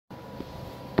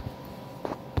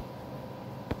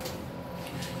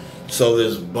So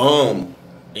this bum,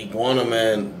 Iguana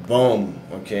Man Bum,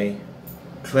 okay,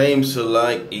 claims to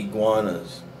like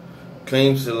iguanas,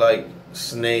 claims to like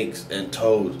snakes and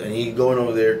toads, and he going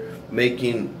over there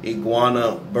making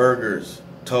iguana burgers,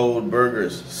 toad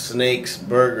burgers, snakes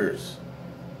burgers.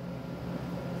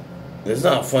 It's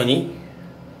not funny.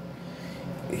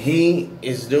 He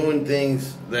is doing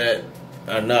things that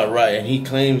are not right, and he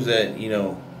claims that,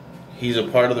 he's a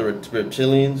part of the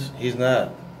reptilians. He's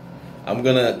not. I'm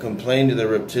gonna complain to the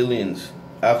reptilians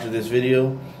after this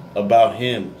video about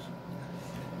him,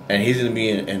 and he's gonna be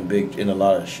in a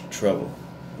lot of trouble.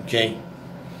 Okay,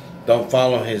 don't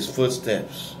follow his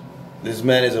footsteps. This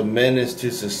man is a menace to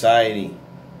society.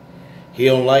 He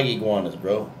don't like iguanas,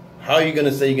 bro. How are you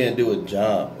gonna say you're gonna do a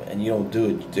job and you don't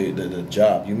do the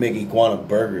job? You make iguana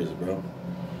burgers, bro.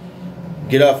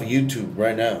 Get off of YouTube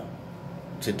right now,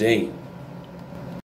 today.